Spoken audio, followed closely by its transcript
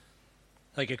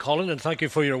Thank you, Colin, and thank you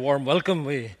for your warm welcome.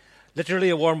 Literally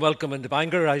a warm welcome in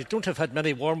Bangor. I don't have had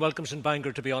many warm welcomes in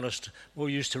Bangor, to be honest. We're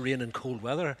used to rain and cold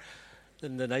weather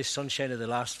than the nice sunshine of the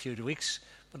last few weeks.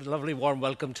 But a lovely warm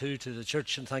welcome too to the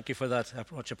church, and thank you for that. I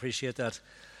much appreciate that,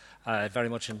 very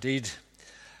much indeed.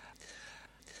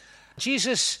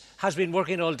 Jesus has been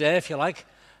working all day, if you like,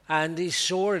 and he's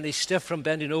sore and he's stiff from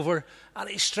bending over, and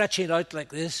he's stretching out like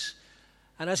this.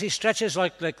 And as he stretches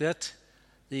out like that,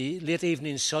 the late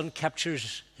evening sun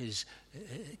captures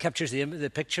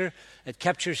the picture. It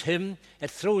captures him. It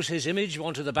throws his image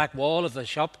onto the back wall of the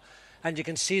shop, and you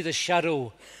can see the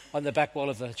shadow on the back wall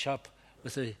of the shop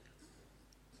with the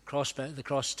cross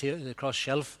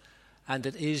shelf. And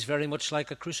it is very much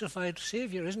like a crucified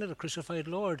Saviour, isn't it? A crucified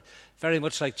Lord. Very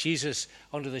much like Jesus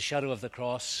under the shadow of the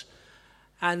cross.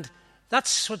 And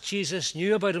that's what Jesus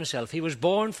knew about himself. He was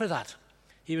born for that.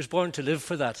 He was born to live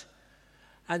for that.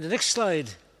 And the next slide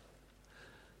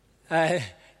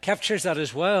captures that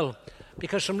as well.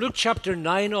 Because from Luke chapter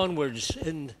 9 onwards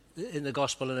in the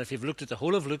Gospel, and if you've looked at the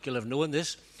whole of Luke, you'll have known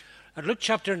this. At Luke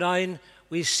chapter 9,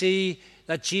 we see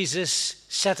that Jesus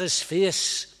set his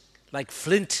face like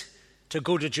flint to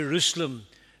go to Jerusalem,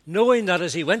 knowing that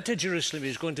as he went to Jerusalem, he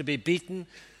was going to be beaten,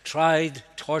 tried,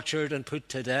 tortured, and put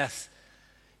to death.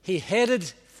 He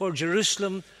headed for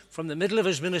Jerusalem from the middle of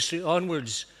his ministry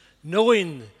onwards,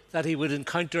 knowing that he would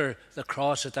encounter the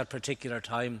cross at that particular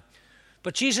time.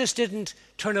 But Jesus didn't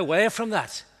turn away from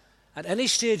that. At any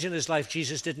stage in his life,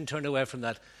 Jesus didn't turn away from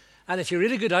that. And if you're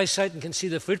really good eyesight and can see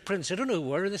the footprints, I don't know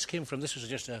where this came from. This was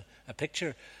just a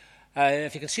picture.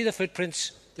 If you can see the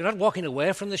footprints, they're not walking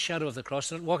away from the shadow of the cross.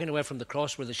 They're not walking away from the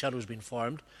cross where the shadow has been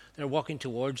formed. They're walking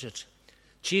towards it.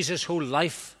 Jesus' whole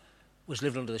life was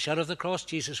lived under the shadow of the cross.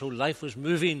 Jesus' whole life was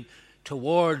moving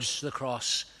towards the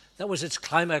cross. That was its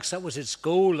climax. That was its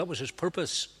goal. That was his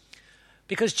purpose.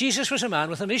 Because Jesus was a man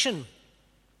with a mission.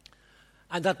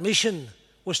 And that mission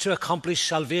was to accomplish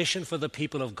salvation for the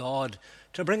people of God,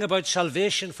 to bring about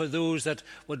salvation for those that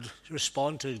would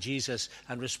respond to Jesus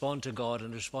and respond to God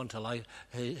and respond to life,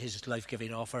 his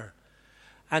life-giving offer.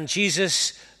 And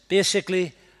Jesus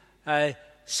basically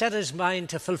set his mind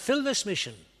to fulfill this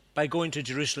mission by going to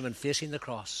Jerusalem and facing the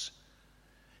cross.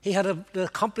 He had to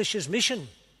accomplish his mission.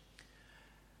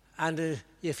 And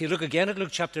if you look again at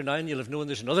Luke chapter 9, you'll have known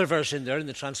there's another verse in there in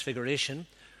the Transfiguration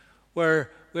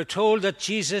where we're told that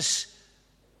Jesus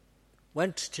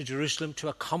went to Jerusalem to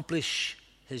accomplish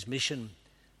his mission.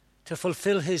 To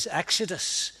fulfill his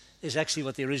exodus is actually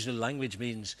what the original language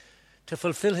means. To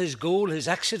fulfill his goal, his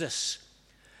exodus.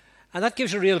 And that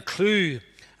gives a real clue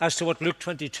as to what Luke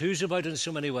 22 is about in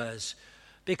so many ways.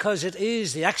 Because it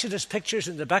is the Exodus pictures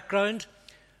in the background,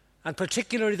 and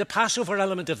particularly the Passover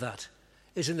element of that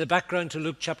is in the background to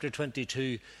Luke chapter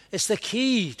 22. It's the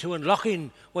key to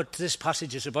unlocking what this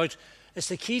passage is about. It's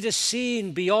the key to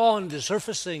seeing beyond the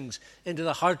surface things into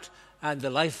the heart and the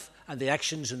life and the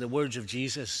actions and the words of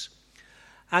Jesus.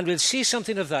 And we'll see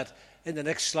something of that in the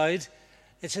next slide.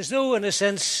 It's as though, in a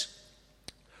sense,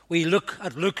 we look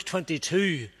at Luke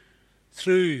 22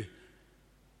 through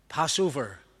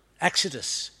Passover,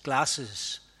 Exodus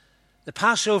glasses. The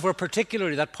Passover,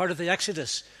 particularly that part of the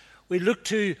Exodus, we look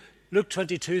to Luke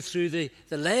 22 through the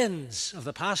lens of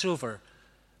the Passover,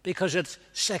 because it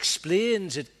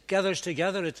explains, it gathers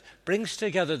together, it brings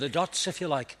together the dots, if you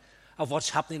like, of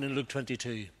what's happening in Luke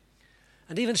 22.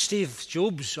 And even Steve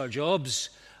Jobs,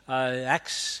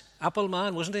 ex-Apple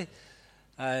man, wasn't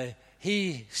he?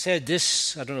 He said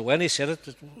this, I don't know when he said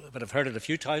it, but I've heard it a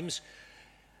few times,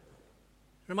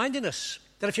 reminding us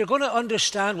that if you're going to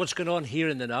understand what's going on here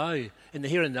in the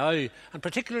here and now, and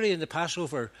particularly in the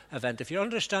Passover event, if you're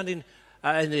understanding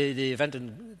in the event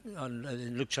in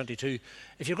Luke 22,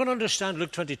 if you're going to understand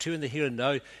Luke 22 in the here and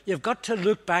now, you've got to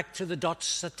look back to the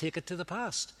dots that take it to the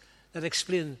past, that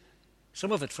explain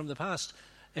some of it from the past.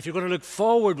 If you're going to look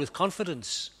forward with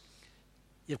confidence,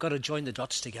 you've got to join the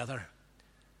dots together.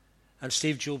 And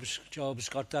Steve Jobs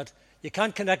got that. You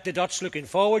can't connect the dots looking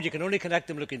forward, you can only connect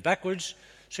them looking backwards.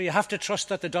 So you have to trust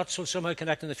that the dots will somehow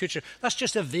connect in the future. That's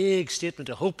just a vague statement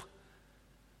of hope.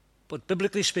 But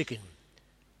biblically speaking,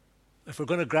 if we're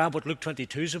going to grab what Luke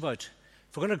 22 is about,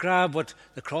 if we're going to grab what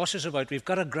the cross is about, we've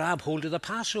got to grab hold of the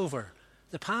Passover,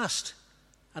 the past,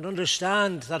 and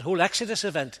understand that whole Exodus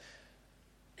event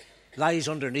lies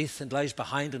underneath and lies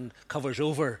behind and covers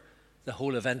over the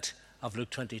whole event of Luke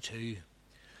 22.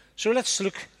 So let's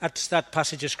look at that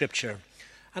passage of Scripture.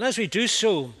 And as we do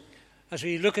so, as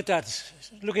we look at that,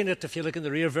 looking at, if you look in the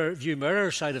rear view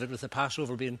mirror side of it, with the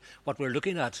Passover being what we're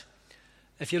looking at,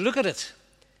 if you look at it,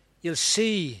 you'll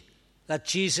see that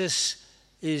Jesus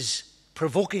is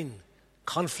provoking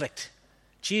conflict.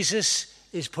 Jesus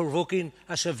is provoking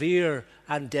a severe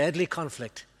and deadly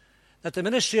conflict. That the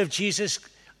ministry of Jesus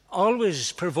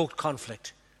always provoked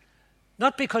conflict.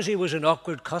 Not because he was an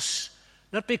awkward cuss,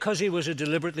 not because he was a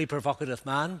deliberately provocative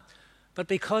man, but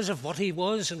because of what he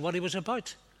was and what he was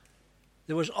about.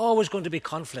 There was always going to be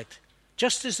conflict,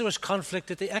 just as there was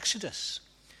conflict at the Exodus.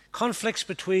 Conflicts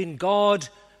between God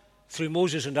through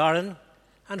Moses and Aaron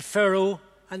and Pharaoh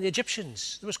and the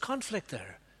Egyptians. There was conflict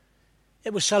there.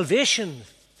 It was salvation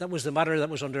that was the matter that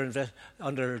was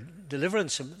under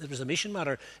deliverance. It was the mission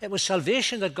matter. It was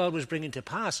salvation that God was bringing to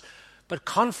pass. But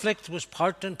conflict was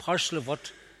part and parcel of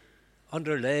what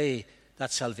underlay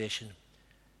that salvation,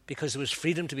 because there was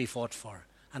freedom to be fought for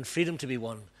and freedom to be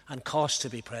won and cost to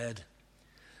be paid.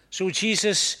 So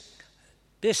Jesus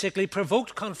basically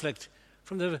provoked conflict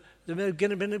from the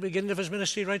beginning of his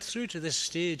ministry right through to this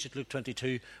stage at Luke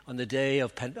 22 on the day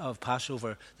of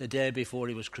Passover, the day before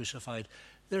he was crucified.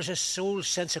 There's a soul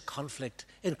sense of conflict,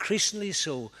 increasingly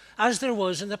so, as there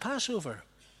was in the Passover.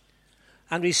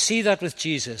 And we see that with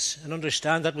Jesus and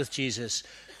understand that with Jesus.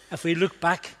 If we look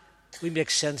back, we make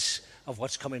sense of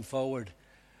what's coming forward.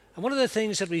 And one of the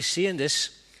things that we see in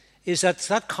this is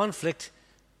that conflict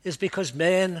is because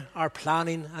men are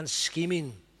planning and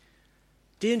scheming.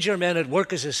 Danger men at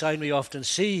work is a sign we often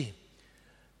see.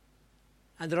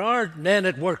 And there are men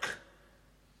at work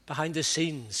behind the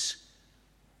scenes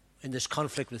in this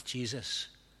conflict with Jesus.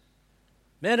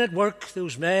 Men at work,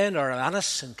 those men are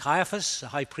Annas and Caiaphas, the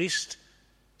high priest,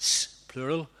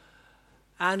 plural,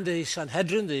 and the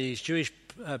Sanhedrin, the Jewish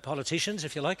politicians,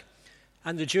 if you like,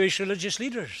 and the Jewish religious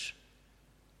leaders.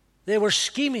 They were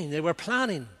scheming, they were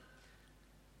planning.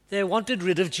 They wanted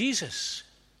rid of Jesus.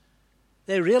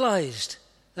 They realized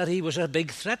that he was a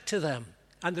big threat to them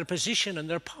and their position and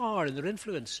their power and their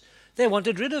influence. They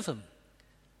wanted rid of him.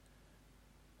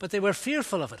 But they were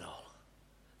fearful of it all.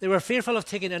 They were fearful of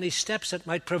taking any steps that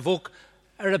might provoke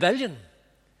a rebellion,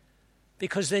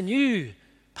 because they knew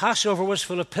Passover was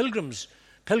full of pilgrims.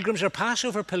 Pilgrims are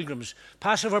Passover pilgrims.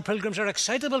 Passover pilgrims are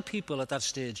excitable people at that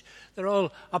stage. They're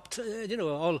all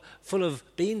all full of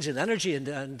beans and energy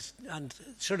and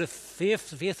sort of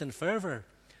faith and fervor.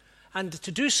 And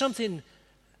to do something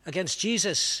against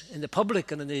Jesus in the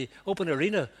public and in the open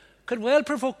arena could well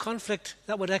provoke conflict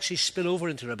that would actually spill over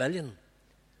into rebellion.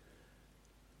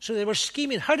 So they were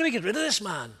scheming, how do we get rid of this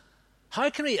man?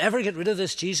 How can we ever get rid of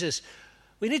this Jesus?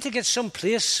 We need to get some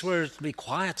place where it'll be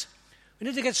quiet. We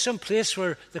need to get some place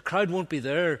where the crowd won't be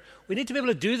there. We need to be able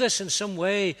to do this in some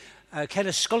way, kind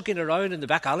of skulking around in the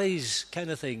back alleys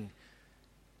kind of thing.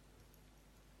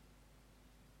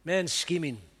 Men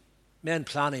scheming, men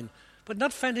planning, but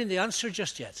not finding the answer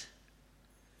just yet.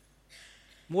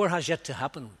 More has yet to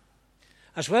happen.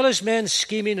 As well as men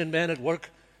scheming and men at work,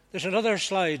 there's another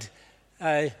slide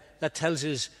that tells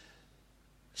us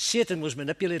Satan was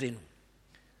manipulating.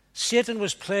 Satan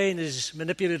was playing his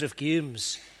manipulative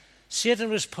games. Satan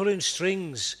was pulling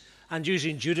strings and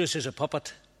using Judas as a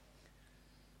puppet.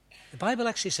 The Bible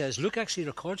actually says, Luke actually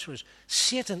records for us,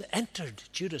 Satan entered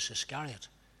Judas Iscariot.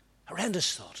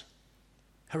 Horrendous thought.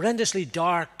 Horrendously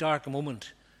dark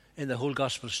moment in the whole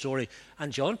gospel story.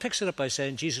 And John picks it up by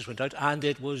saying Jesus went out and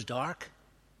it was dark.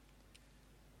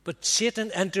 But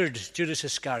Satan entered Judas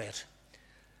Iscariot.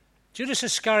 Judas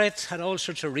Iscariot had all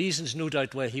sorts of reasons, no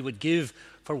doubt, why he would give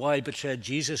for why he betrayed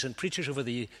Jesus, and preachers over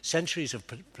the centuries have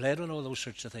played on all those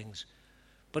sorts of things.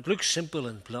 But Luke's simple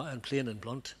and plain and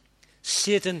blunt.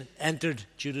 Satan entered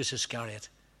Judas Iscariot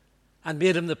and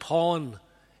made him the pawn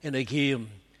in a game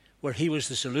where he was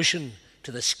the solution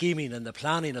to the scheming and the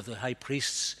planning of the high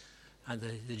priests and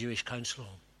the Jewish council.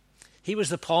 He was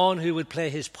the pawn who would play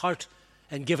his part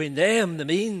in giving them the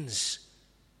means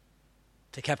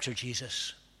to capture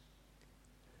Jesus.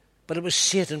 But it was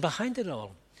Satan behind it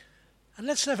all. And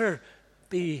let's never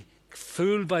be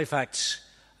fooled by facts,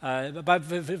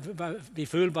 be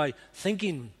fooled by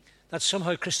thinking that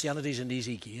somehow Christianity is an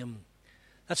easy game,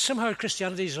 that somehow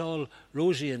Christianity is all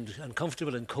rosy and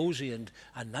comfortable and cozy and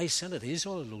nice, and it is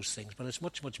all of those things, but it's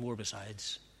much, much more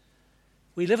besides.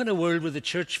 We live in a world where the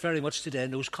church very much today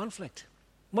knows conflict.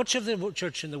 Much of the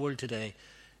church in the world today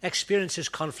experiences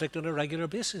conflict on a regular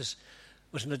basis.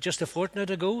 Wasn't it just a fortnight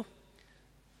ago?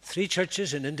 3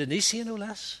 churches in Indonesia, no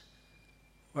less,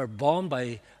 were bombed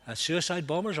by suicide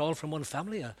bombers, all from one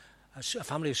family, a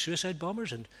family of suicide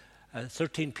bombers, and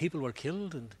 13 people were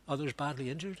killed and others badly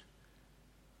injured.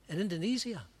 In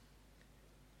Indonesia.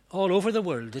 All over the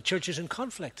world, the church is in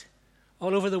conflict.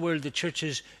 All over the world, the church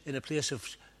is in a place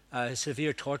of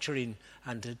severe torturing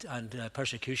and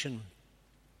persecution,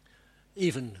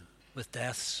 even with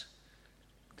deaths.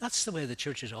 That's the way the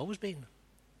church has always been.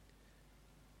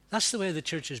 That's the way the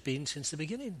church has been since the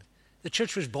beginning. The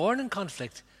church was born in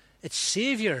conflict. Its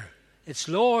Savior, its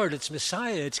Lord, its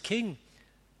Messiah, its King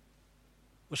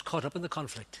was caught up in the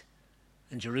conflict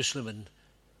in Jerusalem in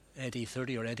AD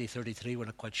 30 or AD 33, we're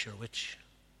not quite sure which.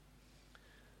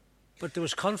 But there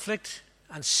was conflict,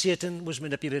 and Satan was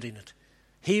manipulating it.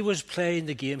 He was playing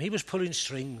the game. He was pulling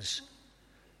strings.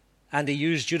 And he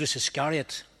used Judas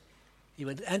Iscariot. He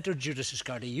entered Judas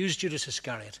Iscariot. He used Judas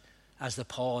Iscariot as the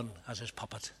pawn, as his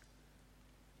puppet.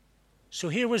 So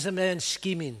here was the men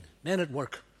scheming, men at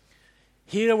work.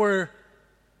 Here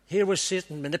was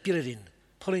Satan manipulating,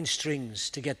 pulling strings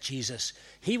to get Jesus.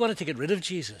 He wanted to get rid of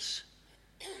Jesus.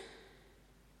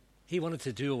 He wanted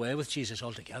to do away with Jesus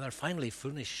altogether, finally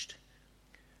finished.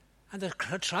 And the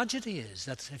tragedy is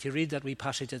that, if you read that wee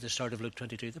passage at the start of Luke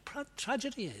 22, the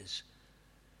tragedy is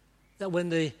that when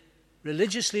the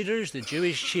religious leaders, the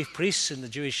Jewish chief priests and the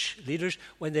Jewish leaders,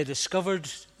 when they discovered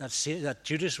that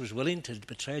Judas was willing to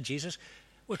betray Jesus,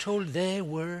 we're told they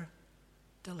were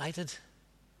delighted.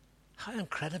 How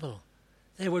incredible.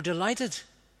 They were delighted.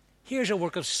 Here's a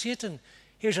work of Satan.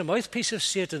 Here's a mouthpiece of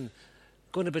Satan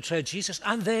going to betray Jesus.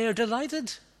 And they are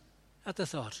delighted at the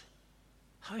thought.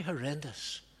 How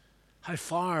horrendous. How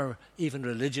far even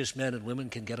religious men and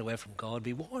women can get away from God.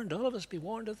 Be warned, all of us be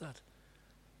warned of that.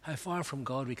 How far from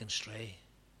God we can stray.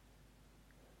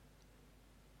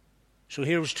 So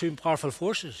here was two powerful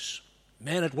forces.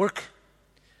 Men at work.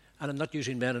 And I'm not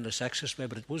using men in a sexist way,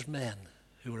 but it was men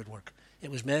who were at work. It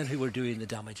was men who were doing the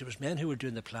damage. It was men who were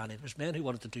doing the planning. It was men who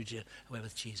wanted to do away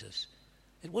with Jesus.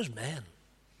 It was men.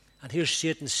 And here's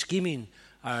Satan scheming,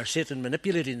 or Satan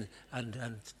manipulating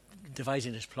and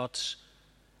devising his plots.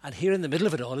 And here in the middle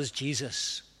of it all is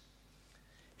Jesus.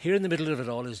 Here in the middle of it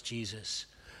all is Jesus.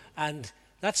 And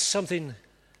that's something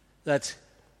that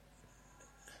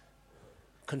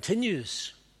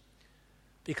continues,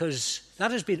 because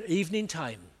that has been evening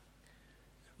time.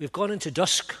 We've gone into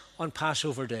dusk on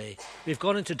Passover Day. We've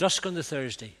gone into dusk on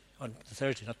Thursday, not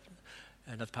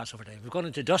Passover Day. We've gone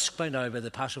into dusk by now by the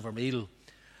Passover meal.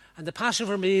 And the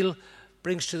Passover meal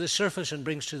brings to the surface and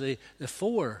brings to the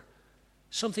fore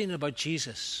something about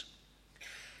Jesus.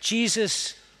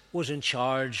 Jesus was in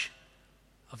charge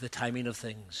of the timing of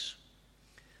things.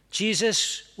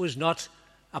 Jesus was not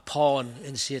a pawn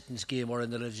in Satan's game or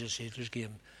in the religious leader's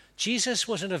game. Jesus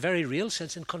was, in a very real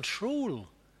sense, in control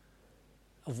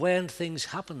of when things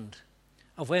happened,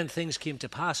 of when things came to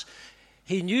pass.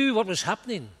 He knew what was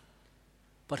happening,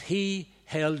 but he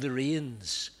held the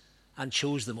reins and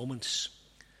chose the moments.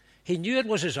 He knew it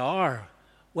was his hour.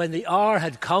 When the hour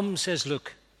had come, says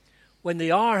Luke, when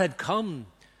the hour had come,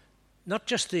 not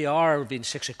just the hour being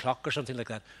 6 o'clock or something like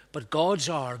that, but God's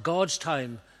hour, God's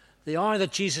time, the hour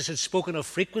that Jesus had spoken of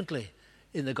frequently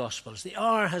in the Gospels. The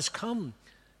hour has come.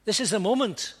 This is the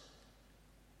moment.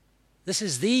 This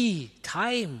is the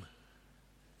time.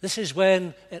 This is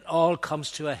when it all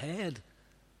comes to a head.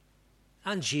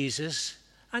 And Jesus,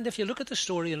 and if you look at the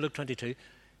story in Luke 22,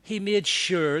 he made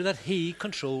sure that he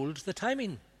controlled the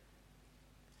timing.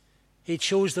 He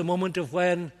chose the moment of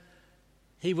when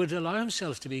he would allow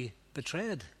himself to be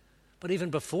betrayed. But even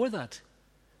before that,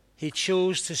 he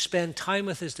chose to spend time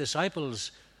with his disciples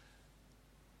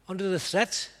under the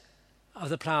threat of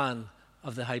the plan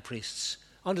of the high priests,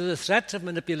 under the threat of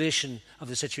manipulation of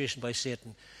the situation by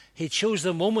Satan. He chose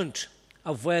the moment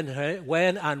of when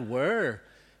and where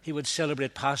he would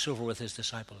celebrate Passover with his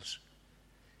disciples.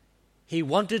 He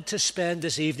wanted to spend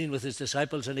this evening with his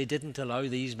disciples, and he didn't allow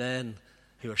these men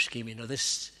who are scheming, or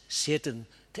this Satan,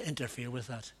 to interfere with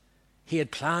that. He had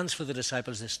plans for the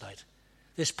disciples this night,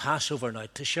 this Passover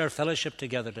night, to share fellowship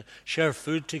together, to share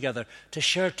food together, to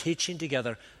share teaching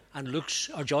together. And Luke's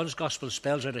or John's Gospel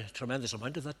spells out a tremendous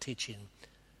amount of that teaching.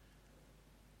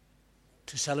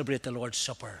 To celebrate the Lord's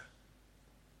Supper,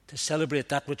 to celebrate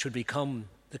that which would become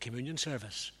the communion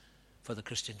service for the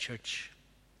Christian church.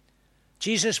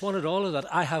 Jesus wanted all of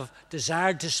that. I have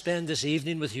desired to spend this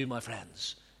evening with you, my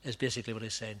friends, is basically what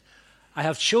he's saying. I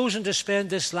have chosen to spend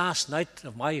this last night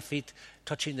of my feet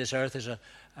touching this earth as a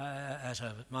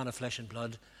man of flesh and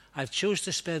blood. I've chosen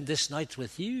to spend this night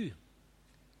with you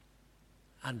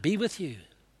and be with you.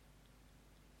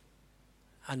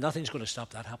 And nothing's going to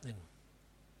stop that happening.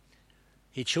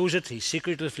 He chose it. He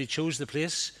secretively chose the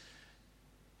place.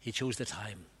 He chose the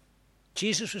time.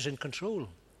 Jesus was in control.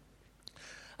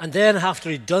 And then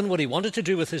after he'd done what he wanted to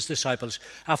do with his disciples,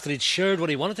 after he'd shared what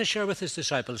he wanted to share with his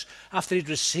disciples, after he'd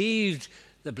received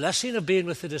the blessing of being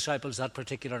with the disciples that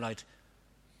particular night,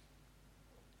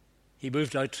 he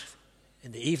moved out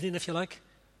in the evening, if you like.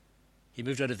 He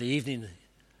moved out of the evening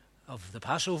of the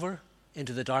Passover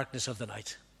into the darkness of the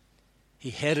night. He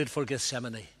headed for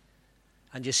Gethsemane.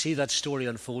 And you see that story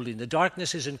unfolding. The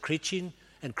darkness is encroaching,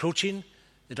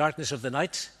 the darkness of the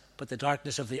night, but the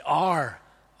darkness of the hour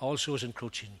also is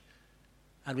encroaching.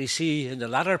 And we see in the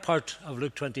latter part of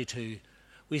Luke 22,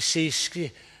 we see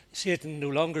Satan no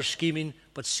longer scheming,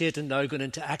 but Satan now going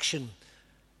into action.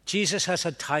 Jesus has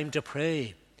had time to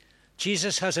pray.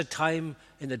 Jesus has had time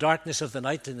in the darkness of the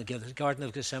night in the Garden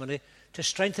of Gethsemane to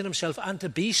strengthen himself and to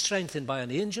be strengthened by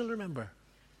an angel, remember.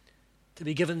 To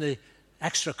be given the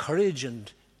extra courage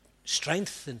and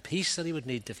strength and peace that he would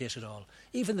need to face it all.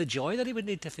 Even the joy that he would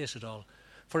need to face it all.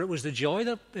 For it was the joy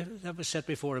that was set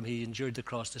before him. He endured the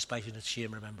cross despising its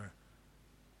shame, remember.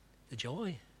 The joy.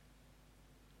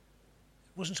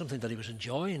 It wasn't something that he was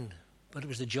enjoying, but it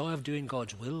was the joy of doing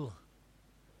God's will.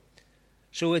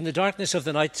 So in the darkness of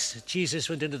the night, Jesus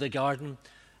went into the garden,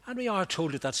 and we are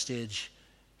told at that stage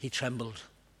he trembled.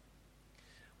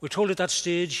 We're told at that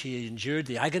stage he endured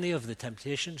the agony of the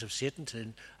temptations of Satan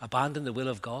to abandon the will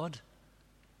of God.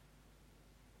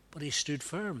 But he stood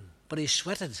firm, but he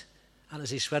sweated. And as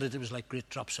he sweated, it was like great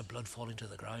drops of blood falling to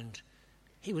the ground.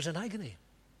 He was in agony.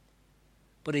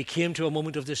 But he came to a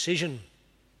moment of decision.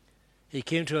 He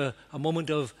came to a moment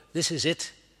of, this is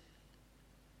it.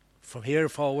 From here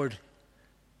forward,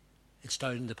 it's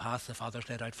down the path the Father's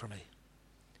laid out for me.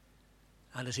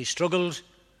 And as he struggled,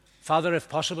 Father, if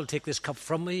possible, take this cup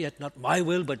from me, yet not my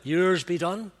will, but yours be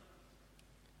done.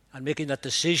 And making that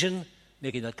decision,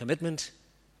 making that commitment,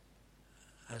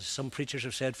 as some preachers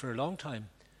have said for a long time,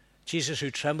 Jesus, who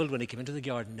trembled when he came into the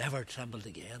garden, never trembled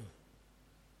again.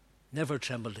 Never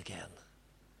trembled again.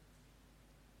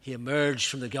 He emerged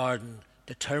from the garden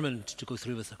determined to go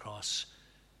through with the cross,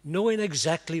 knowing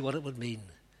exactly what it would mean,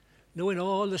 knowing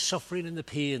all the suffering and the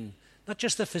pain, not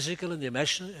just the physical and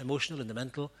the emotional and the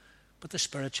mental, but the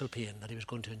spiritual pain that he was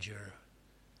going to endure.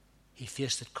 He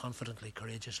faced it confidently,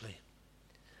 courageously.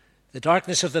 The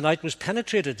darkness of the night was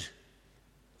penetrated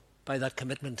by that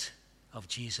commitment of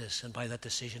Jesus and by that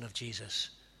decision of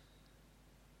Jesus.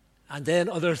 And then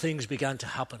other things began to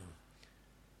happen.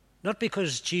 Not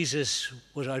because Jesus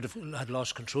had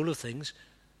lost control of things,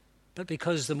 but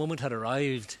because the moment had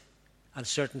arrived and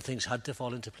certain things had to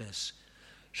fall into place.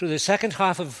 So the second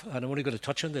half of, and I'm only going to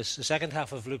touch on this, the second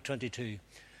half of Luke 22,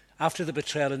 after the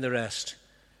betrayal and the rest,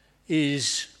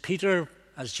 is Peter,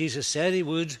 as Jesus said he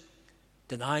would,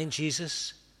 denying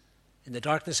Jesus. In the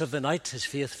darkness of the night, his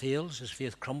faith fails, his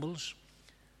faith crumbles.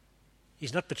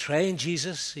 He's not betraying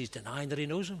Jesus, he's denying that he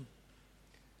knows him.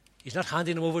 He's not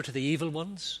handing him over to the evil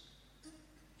ones.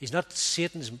 He's not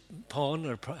Satan's pawn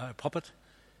or puppet.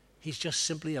 He's just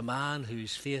simply a man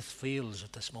whose faith fails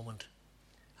at this moment,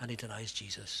 and he denies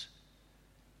Jesus.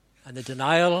 And the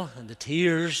denial and the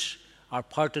tears are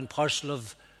part and parcel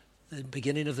of the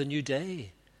beginning of the new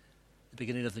day, the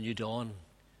beginning of the new dawn.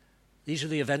 These are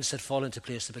the events that fall into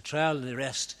place, the betrayal and the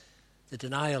rest, the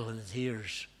denial and the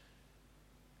tears.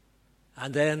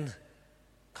 And then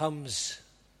comes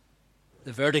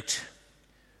the verdict.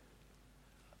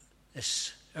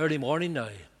 It's early morning now.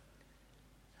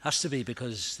 Has to be,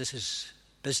 because this is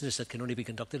business that can only be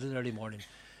conducted in the early morning.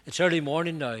 It's early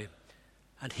morning now.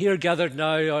 And here gathered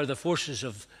now are the forces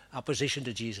of opposition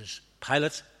to Jesus.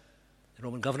 Pilate, the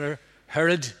Roman governor,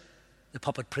 Herod, the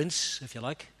puppet prince, if you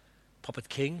like, puppet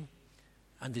king,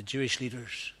 and the Jewish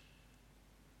leaders.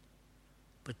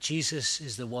 But Jesus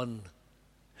is the one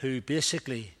who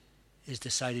basically is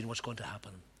deciding what's going to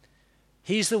happen.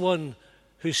 He's the one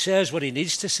who says what he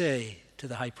needs to say to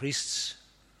the high priests.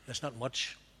 That's not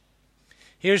much.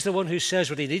 Here's the one who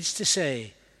says what he needs to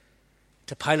say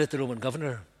to Pilate, the Roman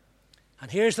governor.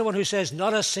 And here's the one who says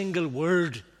not a single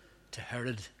word to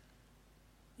Herod.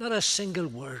 Not a single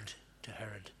word to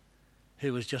Herod,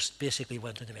 who was just basically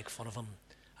went in to make fun of him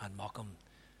and mock him.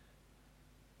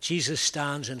 Jesus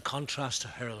stands in contrast to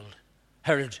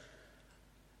Herod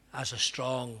as a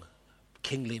strong,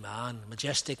 kingly man,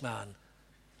 majestic man.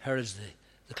 Herod's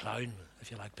the clown,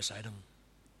 if you like, beside him.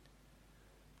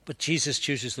 But Jesus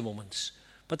chooses the moments.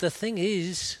 But the thing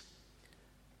is,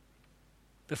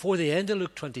 before the end of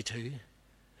Luke 22,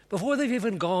 before they've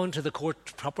even gone to the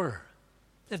court proper,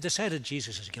 they've decided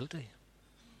Jesus is guilty.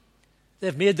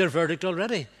 They've made their verdict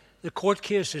already. The court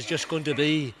case is just going to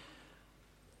be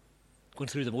going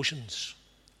through the motions.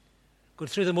 Going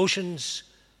through the motions,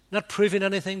 not proving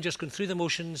anything, just going through the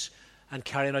motions and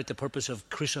carrying out the purpose of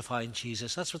crucifying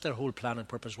Jesus. That's what their whole plan and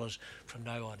purpose was from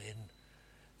now on in.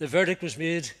 The verdict was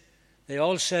made. They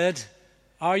all said,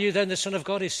 "Are you then the Son of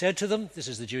God?" He said to them, this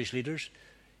is the Jewish leaders,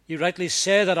 "You rightly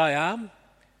say that I am."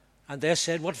 And they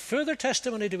said, "What further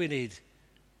testimony do we need?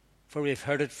 For we have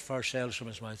heard it for ourselves from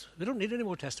his mouth." We don't need any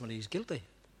more testimony. He's guilty.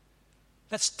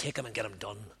 Let's take him and get him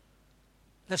done.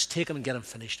 Let's take him and get him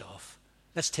finished off.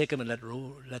 Let's take him and let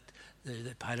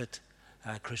the Pilate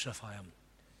crucify him.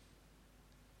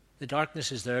 The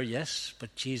darkness is there, yes,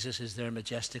 but Jesus is there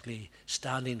majestically,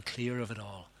 standing clear of it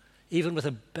all. Even with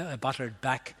a battered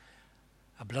back,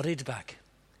 a bloodied back,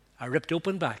 a ripped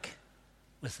open back,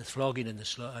 with the flogging and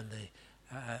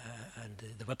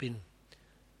the whipping,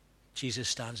 Jesus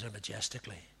stands there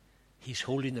majestically. He's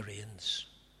holding the reins.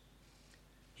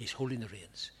 He's holding the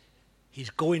reins. He's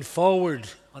going forward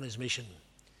on his mission.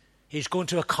 He's going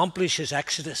to accomplish his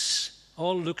exodus.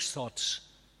 All Luke's thoughts.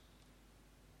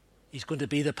 He's going to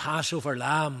be the Passover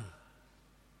lamb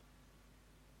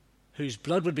whose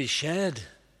blood would be shed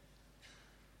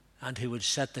and who would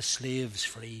set the slaves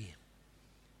free.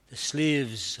 The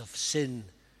slaves of sin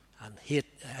and hate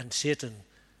and Satan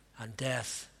and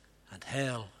death and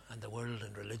hell and the world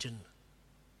and religion.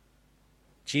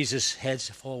 Jesus heads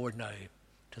forward now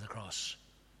to the cross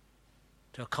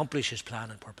to accomplish his plan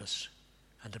and purpose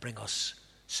and to bring us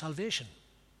salvation,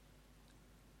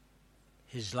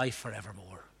 his life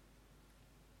forevermore.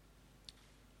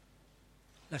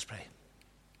 Let's pray.